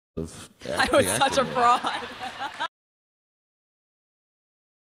I was such a fraud.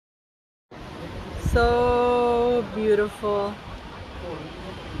 So beautiful.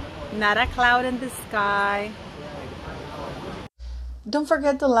 Not a cloud in the sky. Don't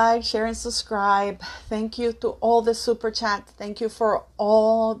forget to like, share, and subscribe. Thank you to all the super chat. Thank you for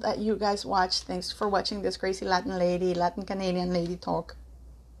all that you guys watch. Thanks for watching this crazy Latin Canadian lady talk.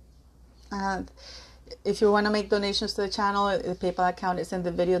 If you want to make donations to the channel, the PayPal account is in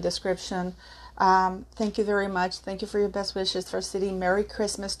the video description. Thank you very much. Thank you for your best wishes for City. Merry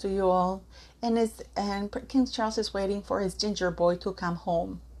Christmas to you all. And King Charles is waiting for his ginger boy to come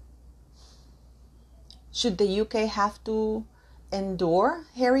home. Should the UK have to endure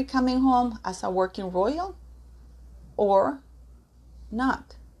Harry coming home as a working royal or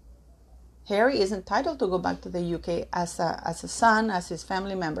not? Harry is entitled to go back to the UK as a son, as his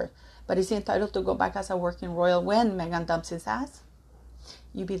family member, but is he entitled to go back as a working royal when Meghan dumps his ass?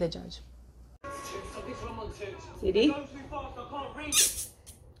 You be the judge. City?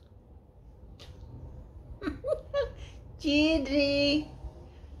 Gidry,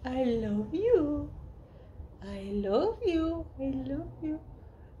 I love you. I love you. I love you.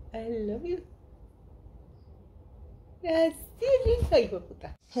 I love you.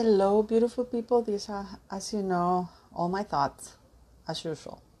 Hello, beautiful people. These are, as you know, all my thoughts, as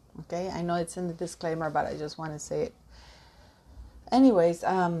usual. Okay, I know it's in the disclaimer, but I just want to say it. Anyways,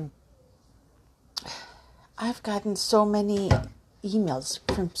 I've gotten so many emails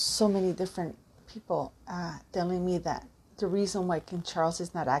from so many different people telling me that the reason why King Charles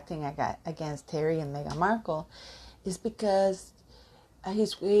is not acting against Harry and Meghan Markle is because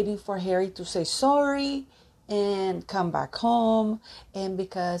he's waiting for Harry to say sorry and come back home, and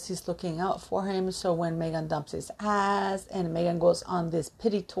because he's looking out for him, so when Meghan dumps his ass and Meghan goes on this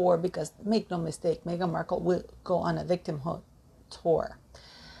pity tour, because make no mistake, Meghan Markle will go on a victimhood tour,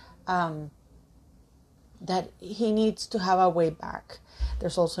 that he needs to have a way back.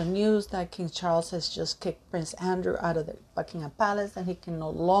 There's also news that King Charles has just kicked Prince Andrew out of the Buckingham Palace and he can no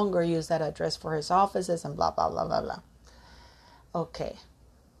longer use that address for his offices and blah, blah, blah, blah, blah. Okay.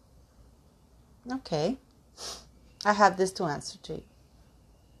 I have this to answer to you.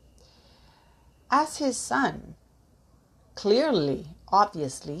 As his son, clearly,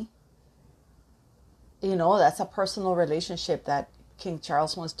 obviously, that's a personal relationship that King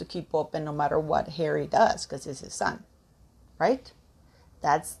Charles wants to keep open no matter what Harry does, because it's his son, right?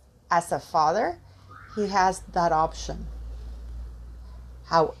 That's, as a father, he has that option.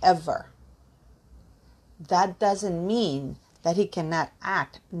 However, that doesn't mean that he cannot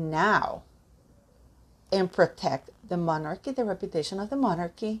act now and protect the monarchy, the reputation of the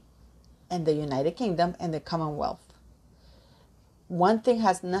monarchy, and the United Kingdom and the Commonwealth. One thing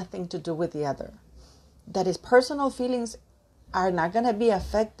has nothing to do with the other. That his personal feelings are not going to be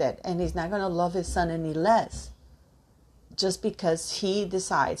affected, and he's not going to love his son any less just because he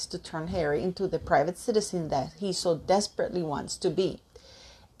decides to turn Harry into the private citizen that he so desperately wants to be.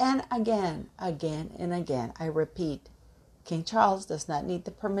 And again, I repeat, King Charles does not need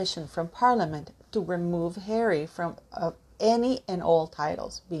the permission from Parliament to remove Harry from any and all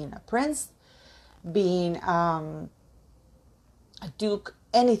titles, being a prince, being a duke,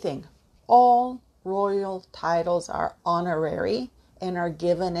 anything. All royal titles are honorary and are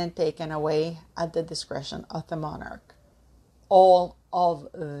given and taken away at the discretion of the monarch. All of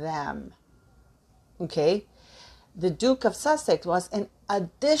them. Okay? The Duke of Sussex was an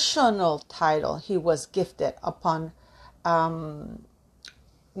additional title he was gifted upon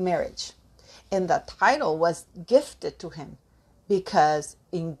marriage. And the title was gifted to him because,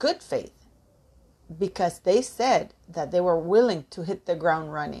 in good faith, because they said that they were willing to hit the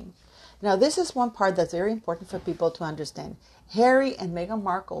ground running. Now, this is one part that's very important for people to understand. Harry and Meghan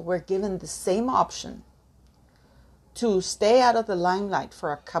Markle were given the same option to stay out of the limelight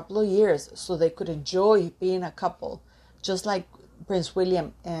for a couple of years so they could enjoy being a couple, just like Prince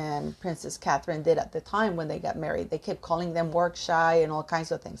William and Princess Catherine did at the time when they got married. They kept calling them work shy and all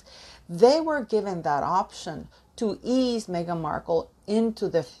kinds of things. They were given that option to ease Meghan Markle into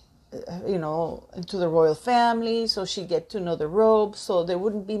the royal family, so she get to know the ropes, so they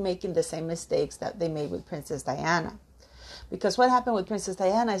wouldn't be making the same mistakes that they made with Princess Diana. Because what happened with Princess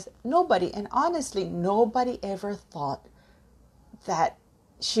Diana is nobody ever thought that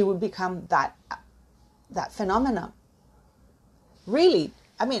she would become that phenomenon. Really,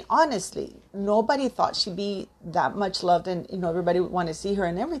 I mean, honestly, nobody thought she'd be that much loved and, everybody would want to see her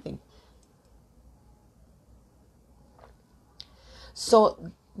and everything.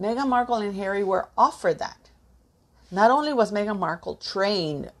 So Meghan Markle and Harry were offered that. Not only was Meghan Markle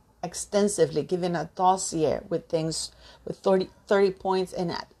trained extensively, given a dossier with things with 30 points,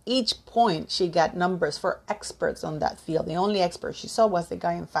 and at each point she got numbers for experts on that field. The only expert she saw was the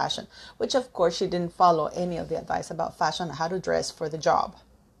guy in fashion, which of course she didn't follow any of the advice about fashion, how to dress for the job.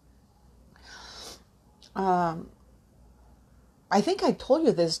 I think I told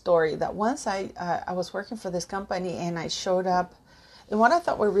you this story, that once I was working for this company and I showed up in what I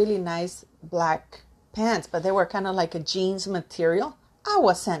thought were really nice black pants, but they were kind of like a jeans material. I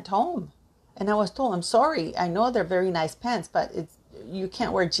was sent home and I was told, I'm sorry, I know they're very nice pants, but you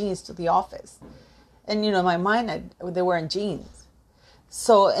can't wear jeans to the office. And in my mind, they were in jeans.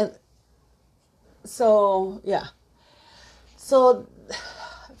 So yeah. So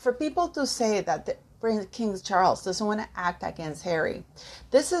for people to say that King Charles doesn't want to act against Harry,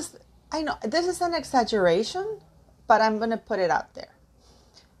 I know this is an exaggeration, but I'm going to put it out there.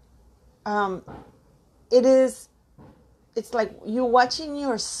 It's like you watching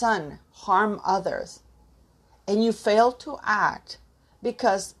your son harm others and you fail to act,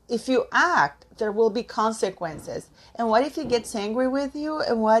 because if you act, there will be consequences. And what if he gets angry with you?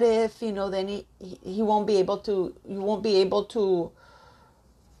 And what if, then he won't be able to, you won't be able to,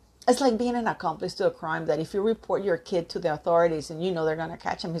 it's like being an accomplice to a crime, that if you report your kid to the authorities and they're going to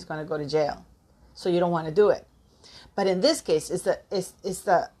catch him, he's going to go to jail. So you don't want to do it. But in this case, it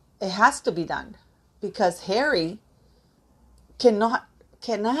has to be done, because Harry cannot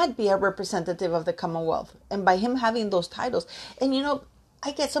be a representative of the Commonwealth. And by him having those titles, and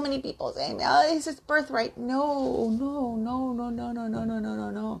I get so many people saying, oh, it's his birthright. No.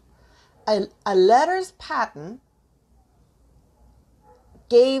 A letters patent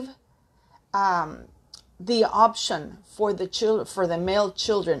gave the option for the male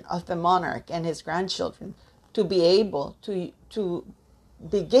children of the monarch and his grandchildren to be able to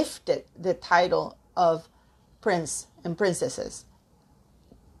be gifted the title of prince and princesses.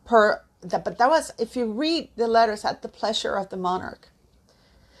 But that was, if you read the letters, at the pleasure of the monarch.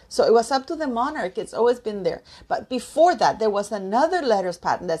 So it was up to the monarch. It's always been there. But before that, there was another letters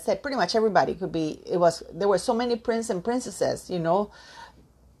patent that said pretty much everybody could be. There were so many prince and princesses.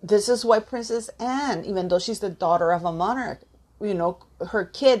 This is why Princess Anne, even though she's the daughter of a monarch, her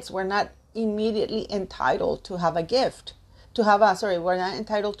kids were not immediately entitled to have a gift, were not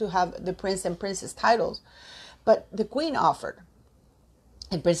entitled to have the prince and princess titles. But the queen offered,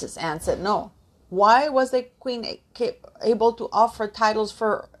 and Princess Anne said no. Why was the queen able to offer titles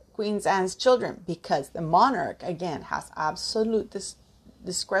for Queen Anne's children? Because the monarch, again, has absolute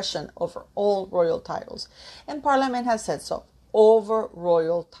discretion over all royal titles. And Parliament has said so, over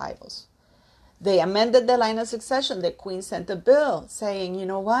royal titles. They amended the line of succession. The queen sent a bill saying, you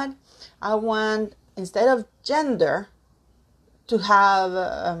know what? I want, instead of gender, to have,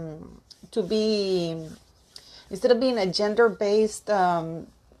 instead of being a gender-based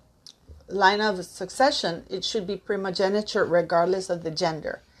line of succession, it should be primogeniture regardless of the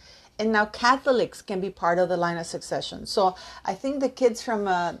gender. And now Catholics can be part of the line of succession. So I think the kids from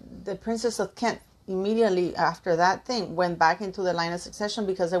the Princess of Kent immediately after that thing went back into the line of succession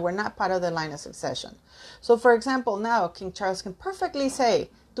because they were not part of the line of succession. So for example, now King Charles can perfectly say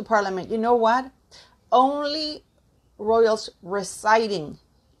to Parliament, you know what? Only royals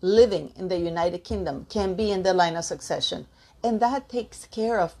living in the United Kingdom can be in the line of succession. And that takes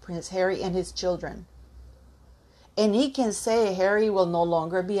care of Prince Harry and his children. And he can say Harry will no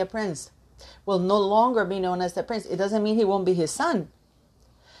longer be a prince, will no longer be known as the prince. It doesn't mean he won't be his son.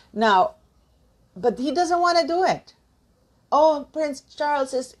 Now, but he doesn't want to do it. Oh, Prince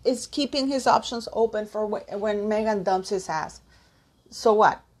Charles is keeping his options open for when Meghan dumps his ass. So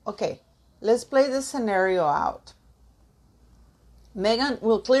what? Okay, let's play this scenario out. Meghan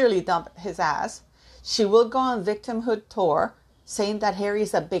will clearly dump his ass. She will go on victimhood tour saying that Harry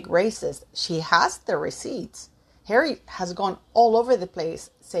is a big racist. She has the receipts. Harry has gone all over the place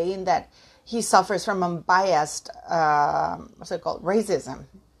saying that he suffers from unbiased, racism.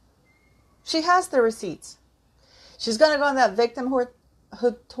 She has the receipts. She's going to go on that victimhood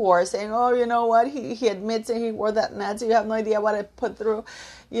tour saying, oh, you know what? He admits that he wore that Nazi. You have no idea what I put through.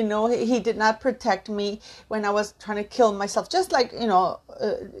 He did not protect me when I was trying to kill myself. Just like,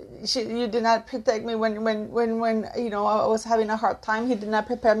 you did not protect me when I was having a hard time. He did not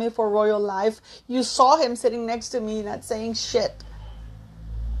prepare me for royal life. You saw him sitting next to me not saying shit.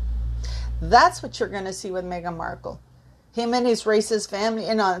 That's what you're going to see with Meghan Markle. Him and his racist family.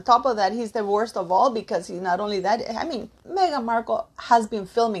 And on top of that, he's the worst of all because he's not only that. I mean, Meghan Markle has been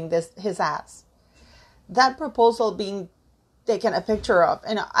filming his ass. That proposal being taken a picture of.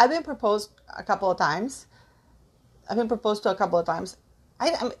 And I've been proposed a couple of times. I mean,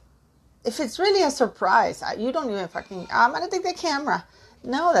 if it's really a surprise, you don't even I'm going to take the camera.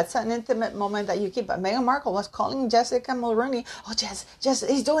 No, that's an intimate moment that you keep. But Meghan Markle was calling Jessica Mulroney. Oh, Jess,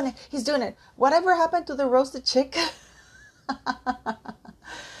 he's doing it. He's doing it. Whatever happened to the roasted chicken?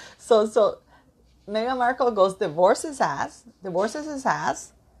 So Meghan Markle goes, divorces his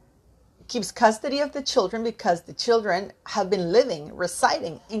ass, keeps custody of the children because the children have been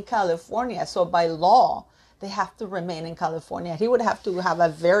residing in California. So by law, they have to remain in California. He would have to have a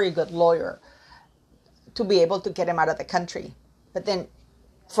very good lawyer to be able to get him out of the country. But then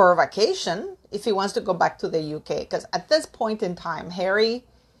for a vacation, if he wants to go back to the UK, because at this point in time, Harry,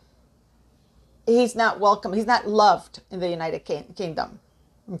 he's not welcome. He's not loved in the United Kingdom.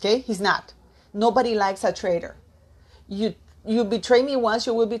 Okay? He's not. Nobody likes a traitor. You betray me once,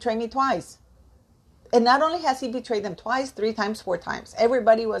 you will betray me twice. And not only has he betrayed them twice, 3 times, 4 times.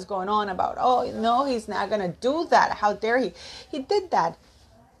 Everybody was going on about, oh, no, he's not going to do that. How dare he? He did that.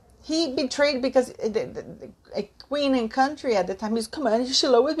 He betrayed because a queen and country at the time, he's commander,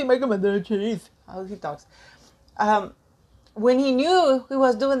 she'll always be my commander-in-chief. How he talks. When he knew he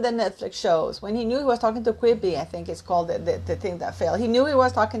was doing the Netflix shows, when he knew he was talking to Quibi, I think it's called the thing that failed. He knew he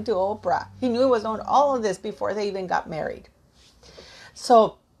was talking to Oprah. He knew he was doing all of this before they even got married.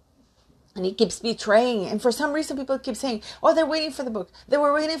 So, and he keeps betraying. And for some reason, people keep saying, oh, they're waiting for the book. They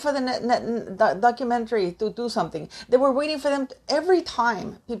were waiting for the documentary to do something. They were waiting for them. Every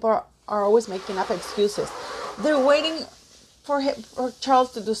time, people are always making up excuses. They're waiting for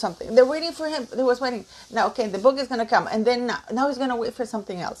Charles to do something. They're waiting for him. They was waiting. Now, okay, the book is going to come. And then now he's going to wait for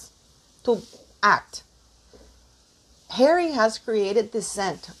something else to act. Harry has created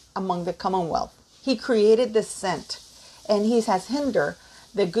dissent among the Commonwealth. He created dissent. And he has hindered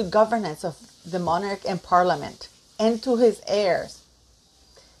the good governance of the monarch and parliament and to his heirs.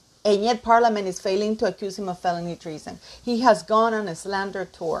 And yet parliament is failing to accuse him of felony treason. He has gone on a slander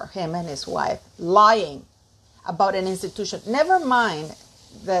tour, him and his wife, lying about an institution. Never mind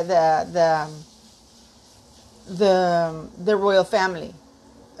the royal family.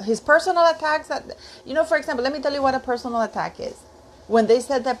 His personal attacks that, for example, let me tell you what a personal attack is. When they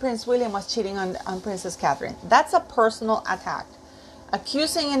said that Prince William was cheating on Princess Catherine, that's a personal attack.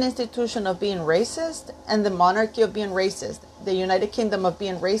 Accusing an institution of being racist and the monarchy of being racist, the United Kingdom of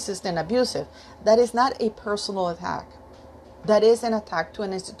being racist and abusive, that is not a personal attack. That is an attack to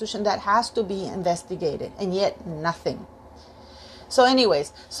an institution that has to be investigated, and yet nothing. So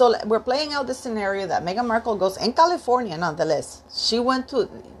anyways, so we're playing out the scenario that Meghan Markle goes in California nonetheless. She went to,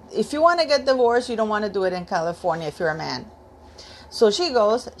 if you want to get divorced, you don't want to do it in California if you're a man. So she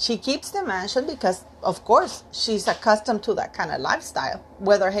goes, she keeps the mansion because, of course, she's accustomed to that kind of lifestyle.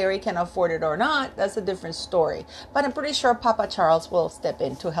 Whether Harry can afford it or not, that's a different story. But I'm pretty sure Papa Charles will step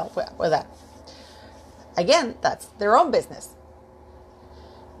in to help with that. Again, that's their own business.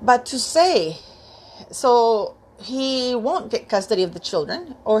 But to say, so he won't get custody of the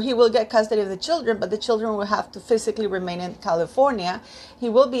children, or he will get custody of the children, but the children will have to physically remain in California. He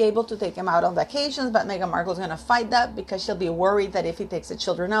will be able to take them out on vacations, but Meghan Markle is going to fight that because she'll be worried that if he takes the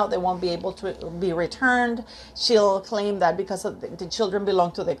children out, they won't be able to be returned. She'll claim that because of the children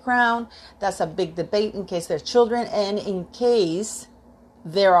belong to the crown. That's a big debate in case they're children and in case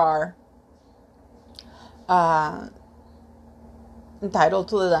there are entitled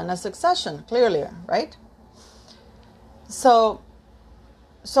to the line of succession, clearly, right? So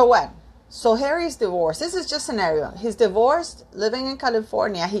what? So Harry's divorced. This is just a scenario. He's divorced, living in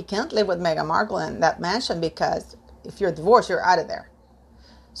California. He can't live with Meghan Markle in that mansion because if you're divorced, you're out of there.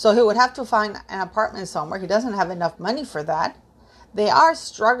 So he would have to find an apartment somewhere. He doesn't have enough money for that. They are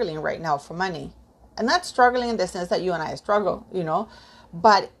struggling right now for money. And not struggling in the sense that you and I struggle,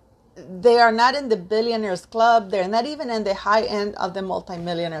 but they are not in the billionaires club. They're not even in the high end of the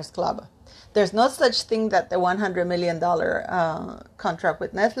multimillionaires club. There's no such thing that the $100 million contract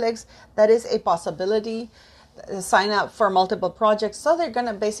with Netflix. That is a possibility. Sign up for multiple projects. So they're going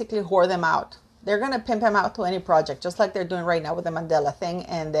to basically whore them out. They're going to pimp him out to any project, just like they're doing right now with the Mandela thing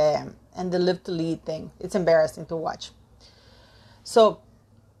and the Live to Lead thing. It's embarrassing to watch. So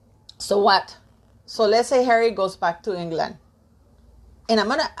what? So let's say Harry goes back to England. And I'm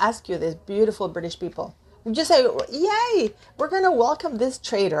going to ask you this, beautiful British people. Would you say, yay, we're going to welcome this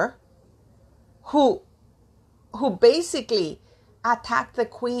traitor who basically attacked the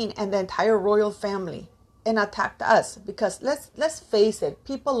Queen and the entire royal family and attacked us? Because let's face it,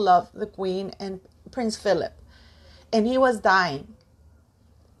 people love the Queen and Prince Philip. And he was dying.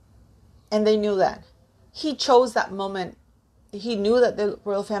 And they knew that. He chose that moment. He knew that the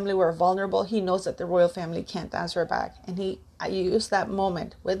royal family were vulnerable. He knows that the royal family can't answer back. And he used that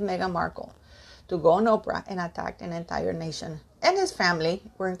moment with Meghan Markle to go on Oprah and attack an entire nation. And his family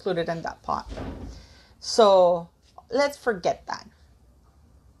were included in that pot. So let's forget that.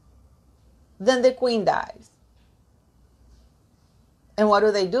 Then the Queen dies. And what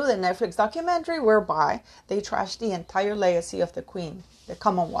do? The Netflix documentary whereby they trash the entire legacy of the Queen, the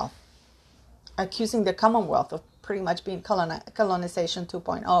Commonwealth, accusing the Commonwealth of pretty much being colonization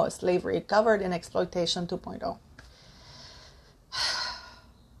 2.0, slavery covered in exploitation 2.0.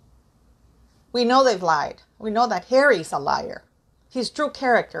 We know they've lied. We know that Harry's a liar. His true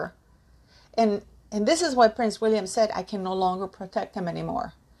character. And this is why Prince William said, I can no longer protect him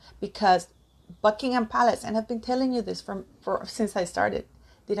anymore. Because Buckingham Palace, and I've been telling you this since I started,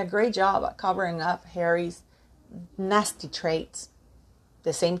 did a great job at covering up Harry's nasty traits.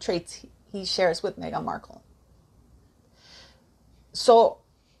 The same traits he shares with Meghan Markle. So,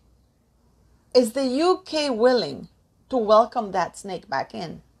 is the UK willing to welcome that snake back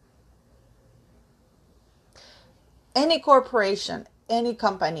in? Any corporation, any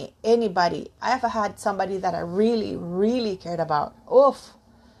company, anybody. I have had somebody that I really, really cared about. Oof.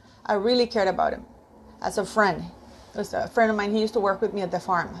 I really cared about him as a friend. It was a friend of mine. He used to work with me at the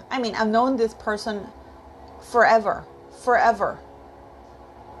farm. I mean, I've known this person forever.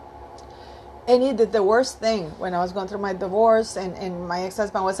 And he did the worst thing when I was going through my divorce, and my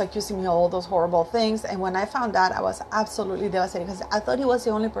ex-husband was accusing me of all those horrible things. And when I found out, I was absolutely devastated because I thought he was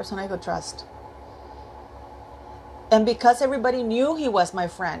the only person I could trust. And because everybody knew he was my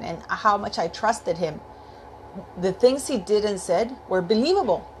friend and how much I trusted him, the things he did and said were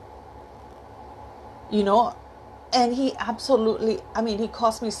believable. You know, and he absolutely, he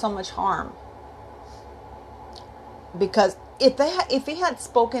caused me so much harm. Because if he had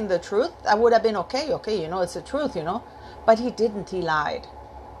spoken the truth, I would have been okay, it's the truth, But he didn't, he lied.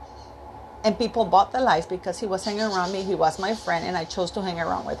 And people bought the lies because he was hanging around me, he was my friend, and I chose to hang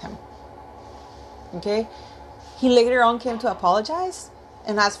around with him. Okay? He later on came to apologize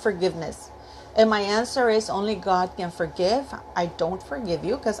and ask forgiveness. And my answer is only God can forgive. I don't forgive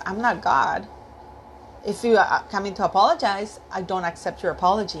you because I'm not God. If you are coming to apologize, I don't accept your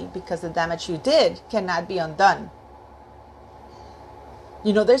apology because the damage you did cannot be undone.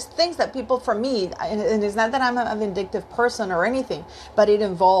 There's things that people, for me, and it's not that I'm a vindictive person or anything, but it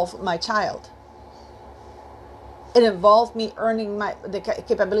involved my child. It involved me earning the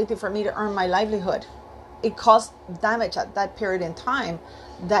capability for me to earn my livelihood. It caused damage at that period in time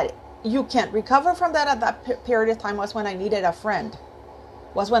that you can't recover from that. At that period of time was when I needed a friend,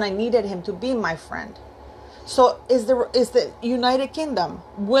 was when I needed him to be my friend. So is the United Kingdom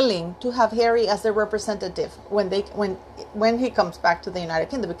willing to have Harry as their representative when he comes back to the United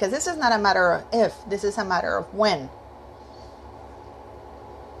Kingdom? Because this is not a matter of if, this is a matter of when.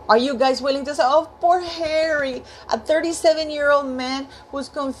 Are you guys willing to say, oh, poor Harry, a 37-year-old man who's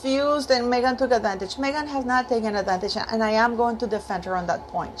confused and Meghan took advantage? Meghan has not taken advantage, and I am going to defend her on that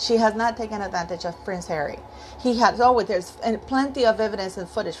point. She has not taken advantage of Prince Harry. He has there's plenty of evidence and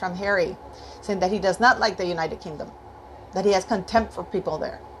footage from Harry saying that he does not like the United Kingdom, that he has contempt for people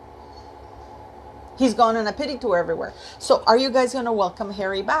there. He's gone on a pity tour everywhere. So are you guys going to welcome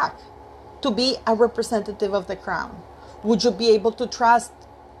Harry back to be a representative of the crown? Would you be able to trust?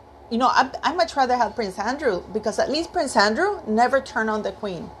 I much rather have Prince Andrew, because at least Prince Andrew never turned on the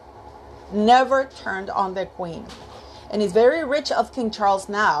Queen. Never turned on the Queen. And it's very rich of King Charles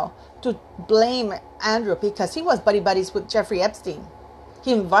now to blame Andrew because he was buddies with Jeffrey Epstein.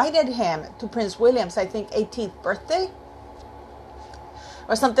 He invited him to Prince William's, I think, 18th birthday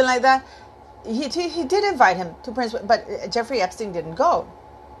or something like that. He did invite him to Prince, but Jeffrey Epstein didn't go.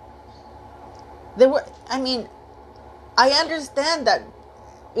 I understand that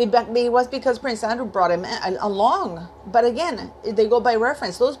it was because Prince Andrew brought him along. But again, they go by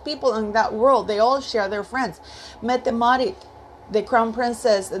reference. Those people in that world, they all share their friends. Mette-Marit, the crown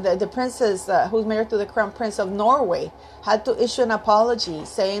princess, the princess who's married to the crown prince of Norway, had to issue an apology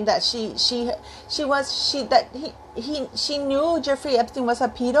saying that she knew Jeffrey Epstein was a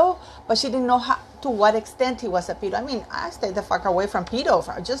pedo, but she didn't know to what extent he was a pedo. I stayed the fuck away from pedo,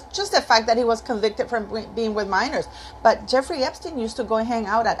 just the fact that he was convicted from being with minors. But Jeffrey Epstein used to go and hang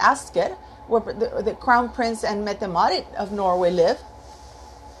out at Asker, where the crown prince and Mette-Marit of Norway live,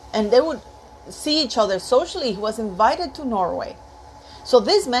 and they would see each other socially. He was invited to Norway. So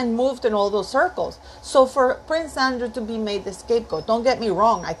these men moved in all those circles. So for Prince Andrew to be made the scapegoat, don't get me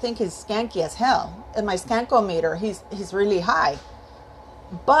wrong, I think he's skanky as hell. In my skankometer, he's really high.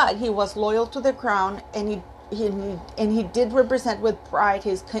 But he was loyal to the crown, and he did represent with pride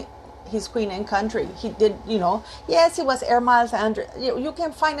his queen and country. He did, yes, he was Air Miles Andrew. You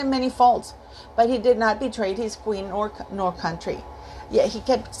can find him many faults, but he did not betray his queen nor country. Yeah, he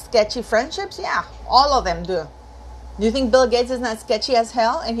kept sketchy friendships. Yeah, all of them do. Do you think Bill Gates is not sketchy as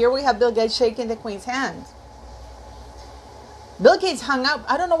hell? And here we have Bill Gates shaking the Queen's hand. Bill Gates hung out.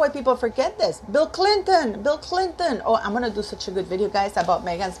 I don't know why people forget this. Bill Clinton. Oh, I'm going to do such a good video, guys, about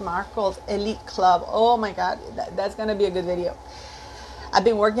Meghan Markle's elite club. Oh, my God. That's going to be a good video. I've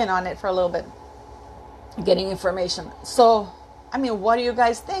been working on it for a little bit, getting information. So, I mean, what do you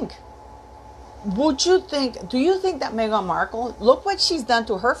guys think? Do you think that Meghan Markle, look what she's done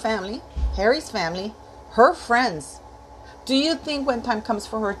to her family, Harry's family, her friends. Do you think when time comes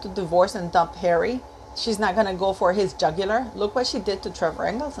for her to divorce and dump Harry, she's not going to go for his jugular? Look what she did to Trevor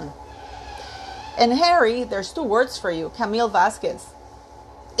Engelson. And Harry, there's two words for you, Camille Vasquez,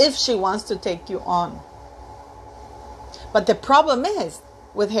 if she wants to take you on. But the problem is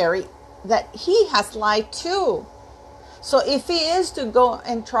with Harry that he has lied too. So if he is to go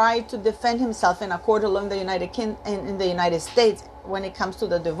and try to defend himself in a court along the in the United States when it comes to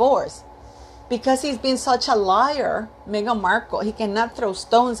the divorce, because he's been such a liar, Meghan Markle, he cannot throw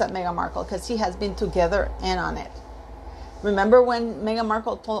stones at Meghan Markle because he has been together and on it. Remember when Meghan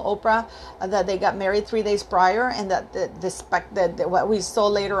Markle told Oprah that they got married 3 days prior and that what we saw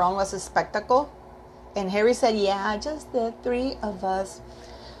later on was a spectacle? And Harry said, yeah, just the three of us.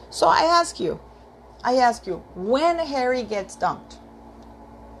 So I ask you, when Harry gets dumped,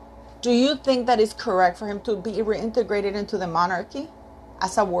 do you think that it's correct for him to be reintegrated into the monarchy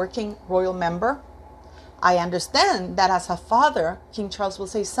as a working royal member? I understand that as a father, King Charles will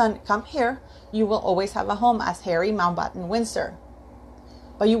say, son, come here. You will always have a home as Harry Mountbatten Windsor.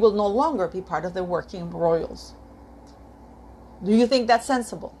 But you will no longer be part of the working royals. Do you think that's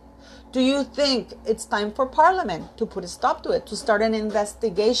sensible? Do you think it's time for Parliament to put a stop to it, to start an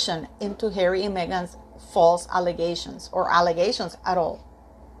investigation into Harry and Meghan's false allegations or allegations at all?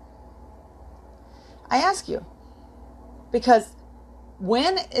 I ask you, because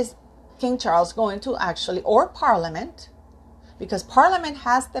when is King Charles going to actually, or Parliament, because Parliament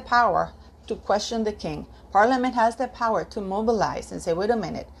has the power to question the king. Parliament has the power to mobilize and say, wait a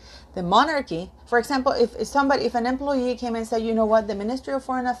minute, the monarchy, for example, if an employee came and said, you know what, the Ministry of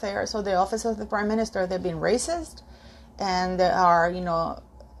Foreign Affairs or the Office of the Prime Minister, they've been racist and there are,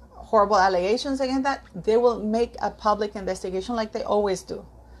 horrible allegations against that, they will make a public investigation like they always do.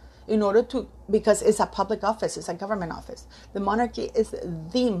 In order to, because it's a public office, it's a government office. The monarchy is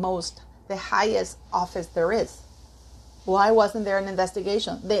the highest office there is. Why wasn't there an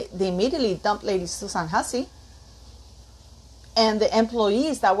investigation? They immediately dumped Lady Susan Hussey and the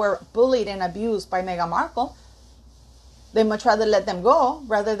employees that were bullied and abused by Meghan Markle. They much rather let them go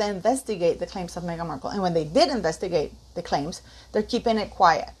rather than investigate the claims of Meghan Markle. And when they did investigate the claims, they're keeping it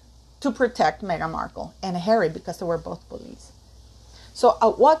quiet to protect Meghan Markle and Harry because they were both bullies. So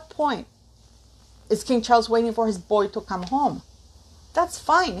at what point is King Charles waiting for his boy to come home? That's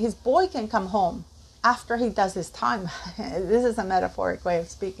fine. His boy can come home after he does his time. This is a metaphoric way of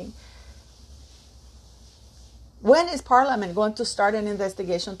speaking. When is Parliament going to start an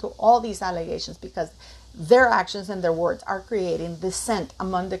investigation to all these allegations? Because their actions and their words are creating dissent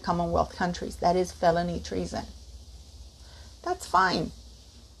among the Commonwealth countries. That is felony treason. That's fine.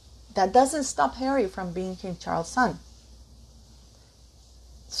 That doesn't stop Harry from being King Charles' son.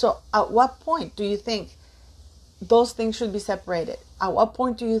 So at what point do you think those things should be separated? At what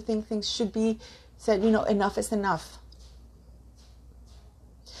point do you think things should be said, enough is enough?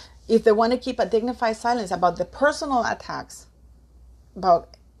 If they want to keep a dignified silence about the personal attacks,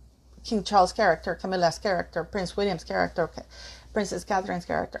 about King Charles' character, Camilla's character, Prince William's character, Princess Catherine's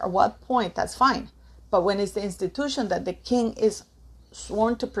character, at what point, that's fine. But when it's the institution that the king is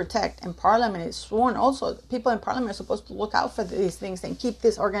sworn to protect and Parliament is sworn also, people in Parliament are supposed to look out for these things and keep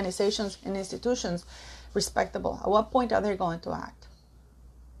these organizations and institutions respectable. At what point are they going to act?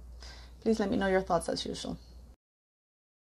 Please let me know your thoughts as usual.